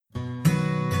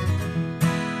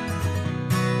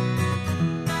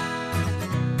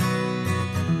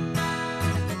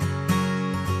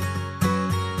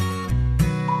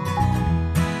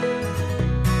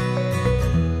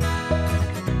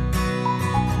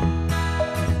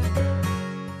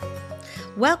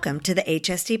Welcome to the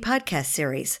HSD podcast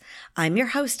series. I'm your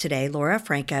host today, Laura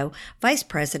Franco, Vice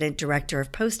President, Director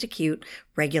of Post-Acute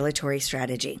Regulatory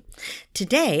Strategy.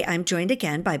 Today, I'm joined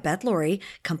again by Beth Lori,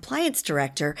 Compliance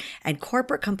Director and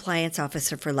Corporate Compliance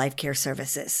Officer for Life Care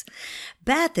Services.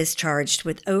 Beth is charged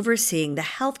with overseeing the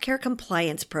healthcare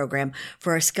compliance program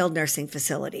for our skilled nursing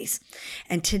facilities.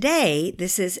 And today,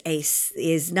 this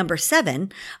is number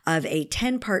 7 of a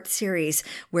 10-part series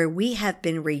where we have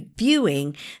been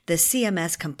reviewing the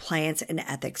CMS Compliance and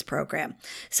Ethics Program.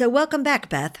 So welcome back,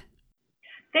 Beth.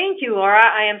 Thank you, Laura.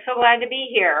 I am so glad to be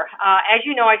here. As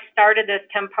you know, I started this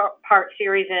 10-part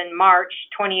series in March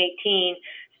 2018,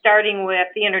 starting with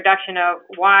the introduction of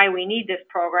why we need this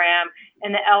program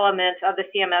and the elements of the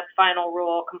CMS Final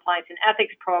Rule Compliance and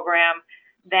Ethics Program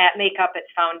that make up its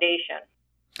foundation.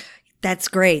 That's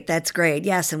great. That's great.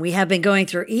 Yes, and we have been going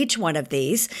through each one of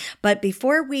these. But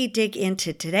before we dig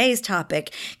into today's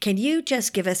topic, can you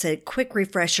just give us a quick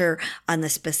refresher on the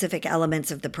specific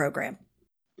elements of the program?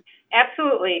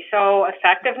 Absolutely. So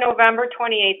effective November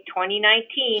 28,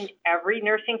 2019, every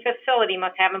nursing facility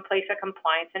must have in place a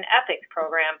compliance and ethics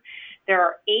program. There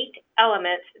are 8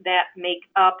 elements that make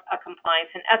up a compliance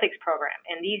and ethics program.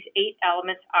 And these 8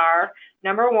 elements are,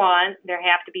 number 1, there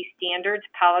have to be standards,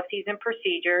 policies, and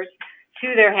procedures.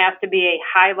 2, there has to be a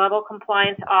high-level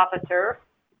compliance officer.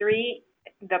 3,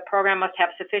 the program must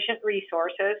have sufficient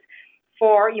resources.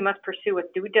 4, you must pursue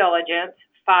with due diligence.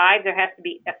 5, there has to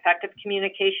be effective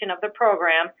communication of the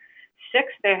program. 6,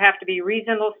 there have to be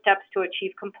reasonable steps to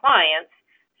achieve compliance.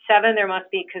 7, there must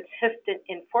be consistent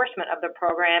enforcement of the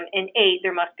program. And 8,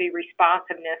 there must be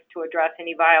responsiveness to address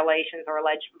any violations or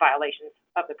alleged violations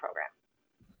of the program.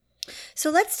 So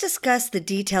let's discuss the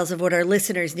details of what our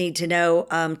listeners need to know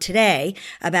today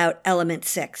about Element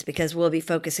 6, because we'll be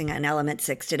focusing on Element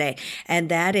 6 today, and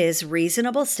that is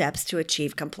reasonable steps to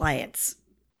achieve compliance.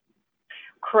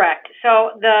 Correct.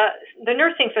 So the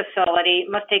nursing facility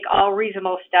must take all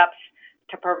reasonable steps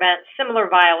to prevent similar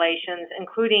violations,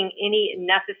 including any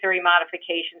necessary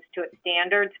modifications to its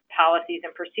standards, policies,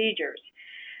 and procedures.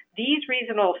 These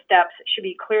reasonable steps should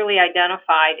be clearly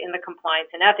identified in the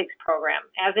compliance and ethics program.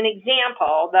 As an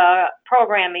example, the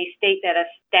program may state that a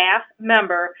staff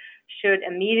member should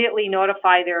immediately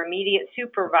notify their immediate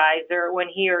supervisor when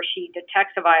he or she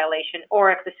detects a violation,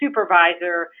 or if the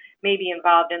supervisor may be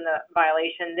involved in the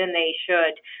violation, then they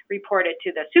should report it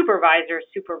to the supervisor,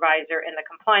 and the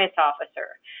compliance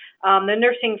officer. The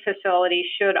nursing facility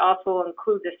should also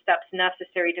include the steps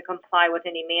necessary to comply with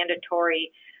any mandatory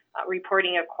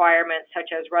reporting requirements such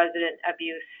as resident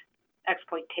abuse,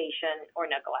 exploitation, or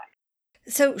neglect.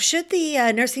 So should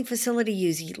the nursing facility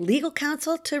use legal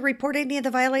counsel to report any of the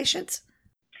violations?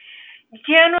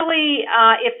 Generally,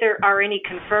 if there are any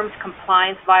confirmed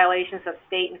compliance violations of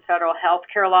state and federal health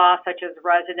care law, such as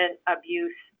resident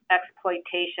abuse,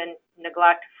 exploitation,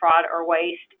 neglect, fraud, or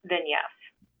waste, then yes.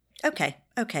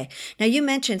 Okay. Now, you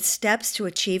mentioned steps to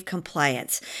achieve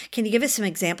compliance. Can you give us some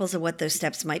examples of what those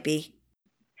steps might be?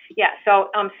 Yeah, so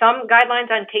some guidelines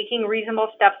on taking reasonable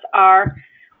steps are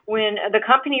when the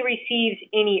company receives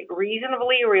any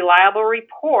reasonably reliable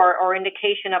report or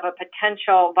indication of a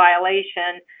potential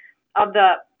violation of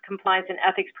the Compliance and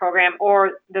Ethics Program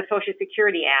or the Social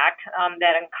Security Act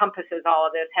that encompasses all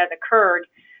of this has occurred,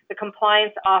 the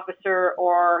compliance officer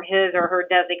or his or her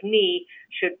designee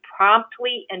should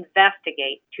promptly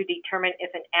investigate to determine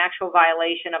if an actual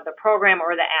violation of the program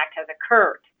or the act has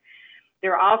occurred.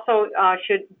 There also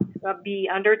should be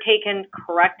undertaken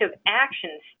corrective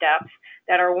action steps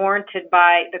that are warranted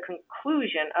by the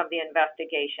conclusion of the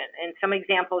investigation. And some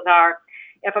examples are,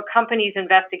 if a company's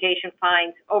investigation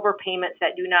finds overpayments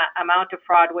that do not amount to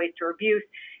fraud, waste, or abuse,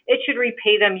 it should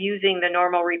repay them using the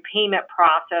normal repayment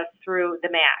process through the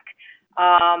MAC.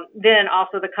 Then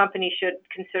also the company should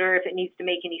consider if it needs to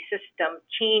make any system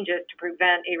changes to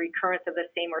prevent a recurrence of the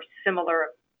same or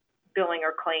similar billing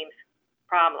or claims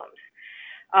problems.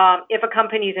 If a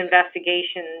company's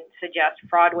investigation suggests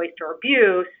fraud, waste, or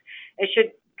abuse, it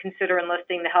should consider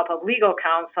enlisting the help of legal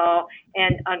counsel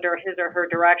and, under his or her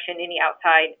direction, any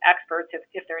outside experts,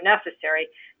 if they're necessary,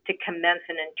 to commence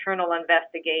an internal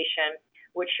investigation,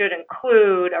 which should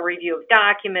include a review of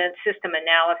documents, system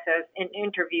analysis, and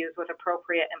interviews with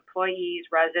appropriate employees,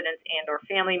 residents, and or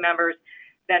family members,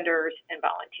 vendors, and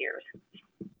volunteers.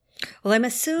 Well, I'm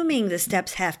assuming the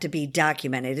steps have to be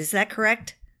documented. Is that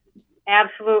correct?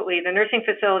 Absolutely. The nursing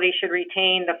facility should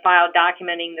retain the file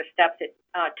documenting the steps it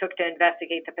took to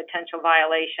investigate the potential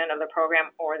violation of the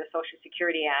program or the Social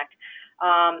Security Act.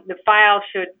 The file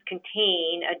should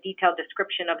contain a detailed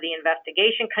description of the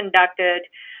investigation conducted,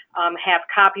 have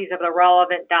copies of the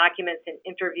relevant documents and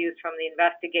interviews from the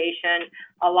investigation,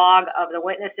 a log of the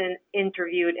witness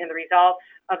interviewed and the results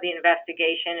of the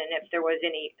investigation, and if there was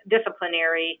any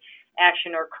disciplinary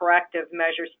action or corrective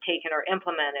measures taken or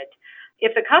implemented.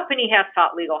 If the company has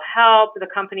sought legal help, the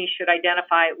company should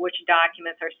identify which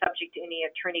documents are subject to any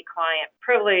attorney-client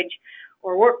privilege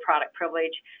or work product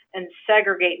privilege and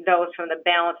segregate those from the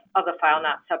balance of the file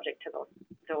not subject to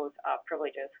those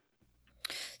privileges.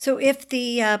 So if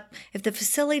the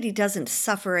facility doesn't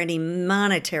suffer any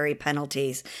monetary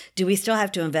penalties, do we still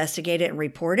have to investigate it and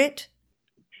report it?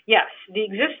 Yes. The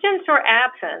existence or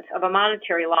absence of a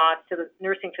monetary loss to the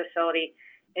nursing facility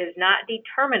is not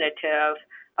determinative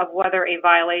of whether a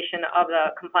violation of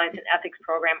the Compliance and Ethics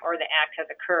Program or the Act has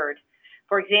occurred.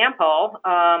 For example,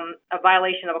 a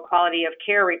violation of a quality of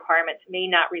care requirements may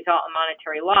not result in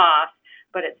monetary loss,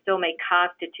 but it still may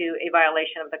constitute a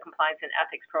violation of the Compliance and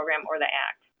Ethics Program or the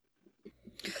Act.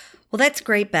 Well, that's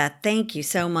great, Beth. Thank you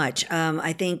so much.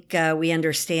 I think we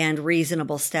understand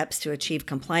reasonable steps to achieve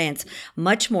compliance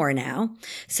much more now.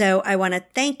 So I want to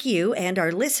thank you and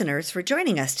our listeners for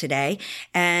joining us today.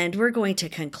 And we're going to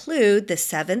conclude the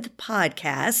 7th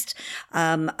podcast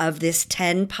of this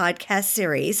 10 podcast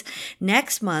series.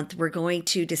 Next month, we're going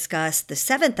to discuss the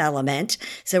 7th element.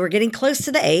 So we're getting close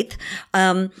to the 8th,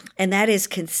 and that is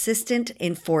consistent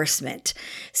enforcement.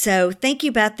 So thank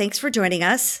you, Beth. Thanks for joining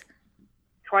us.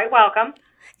 Quite welcome.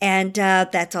 And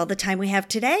that's all the time we have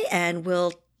today, and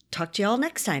we'll talk to you all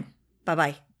next time.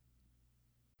 Bye-bye.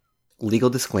 Legal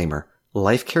disclaimer.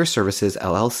 Life Care Services,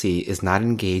 LLC is not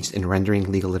engaged in rendering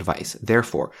legal advice.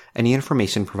 Therefore, any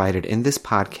information provided in this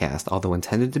podcast, although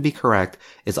intended to be correct,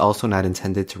 is also not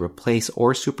intended to replace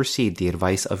or supersede the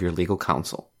advice of your legal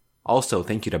counsel. Also,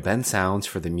 thank you to Ben Sounds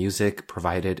for the music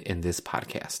provided in this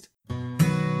podcast.